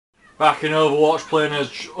Back in Overwatch playing as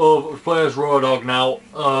Roadhog now.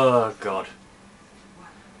 Oh god.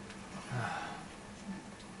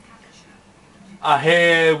 I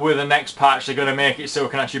hear with the next patch they're going to make it so we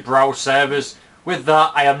can actually browse servers. With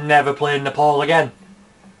that, I am never playing Nepal again.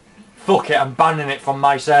 Fuck it, I'm banning it from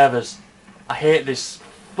my servers. I hate this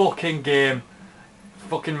fucking game.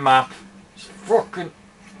 Fucking map. It's fucking...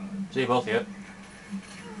 See you both here.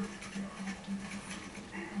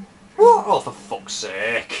 What? Oh, for fuck's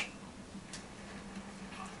sake.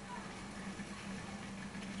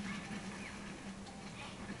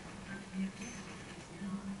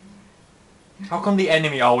 How come the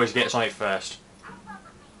enemy always gets on it first?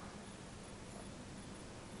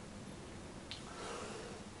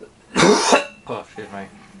 Oh, excuse me.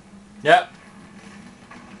 Yep.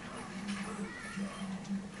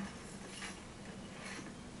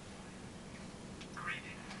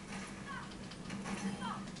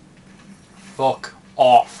 Fuck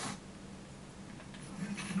off.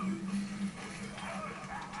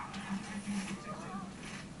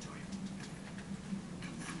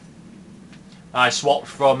 I swapped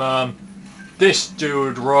from this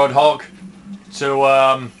dude Roadhog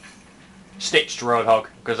to Stitched Roadhog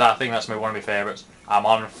because I think that's one of my favourites. I'm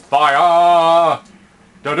on fire!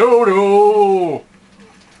 Da doo doo!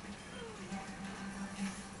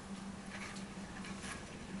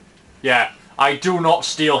 Yeah, I do not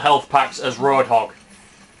steal health packs as Roadhog.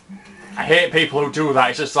 I hate people who do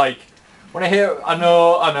that. It's just like when I hear, I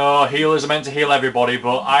know, healers are meant to heal everybody,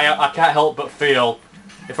 but I can't help but feel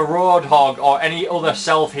if a Roadhog or any other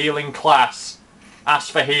self-healing class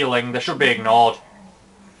asks for healing, they should be ignored.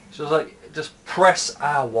 So it's like, just press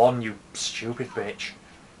R1, you stupid bitch.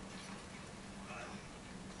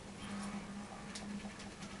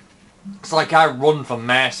 It's like I run for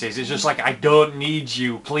mercies. It's just like, I don't need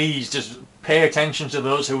you. Please, just pay attention to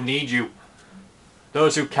those who need you.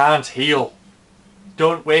 Those who can't heal.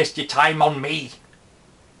 Don't waste your time on me.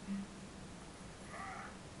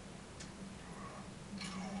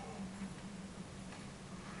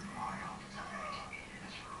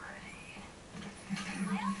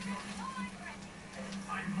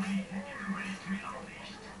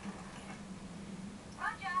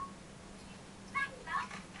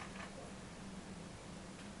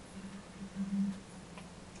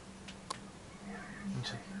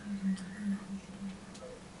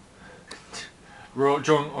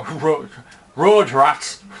 Road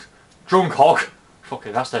rat, drunk hog. Fuck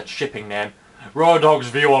it, that's their shipping name. Roadhog's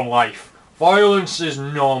view on life. Violence is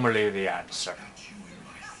normally the answer.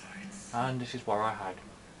 And this is where I hide.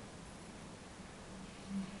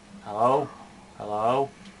 Hello? Hello?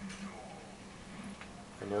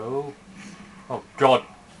 Hello? Oh god.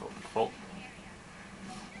 Fuck.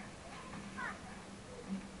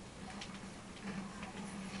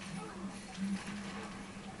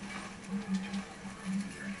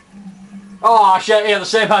 Oh shit, yeah, the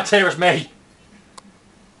same hat here as me.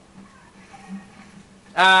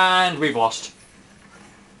 And we've lost.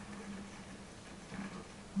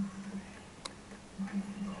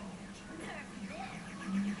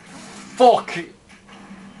 Fuck.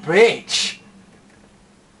 Bitch.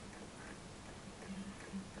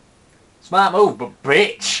 Smart move, but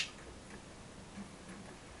bitch.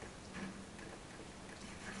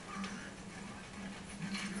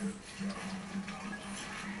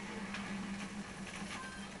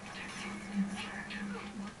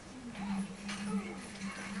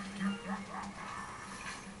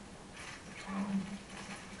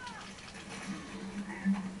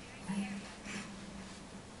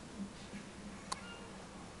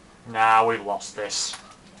 Nah, we've lost this.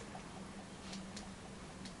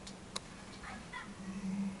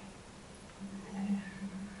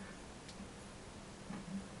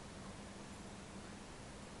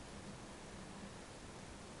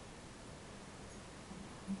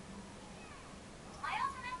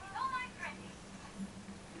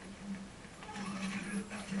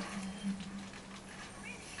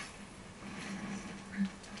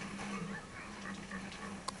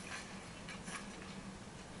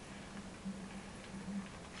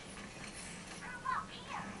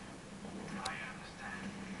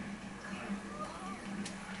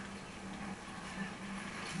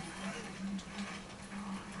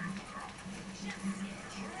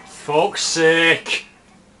 Fuck's sake.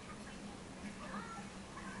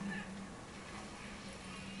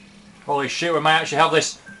 Holy shit, we might actually have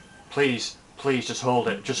this. Please, please just hold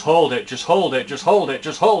it. Just hold it. Just hold it. Just hold it.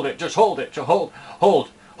 Just hold it. Just hold it. Just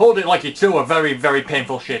hold it like you two are very, very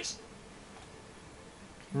painful shit.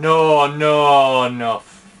 No, no, no.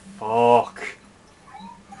 Fuck.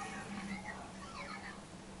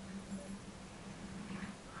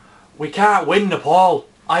 We can't win Nepal.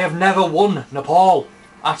 I have never won Nepal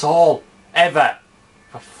at all, ever.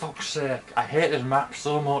 For fuck's sake, I hate this map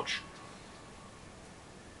so much.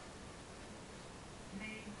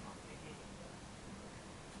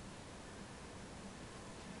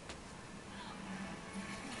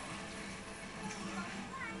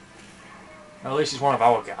 At least it's one of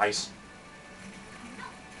our guys.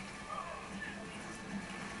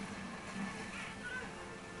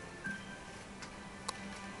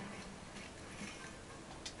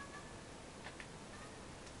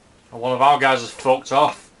 And one of our guys has fucked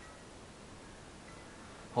off.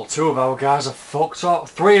 Well, two of our guys have fucked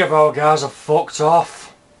off. Three of our guys have fucked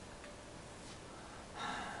off.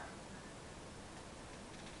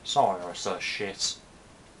 Sorry, I'm so shit.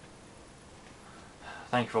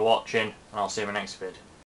 Thank you for watching, and I'll see you in my next vid.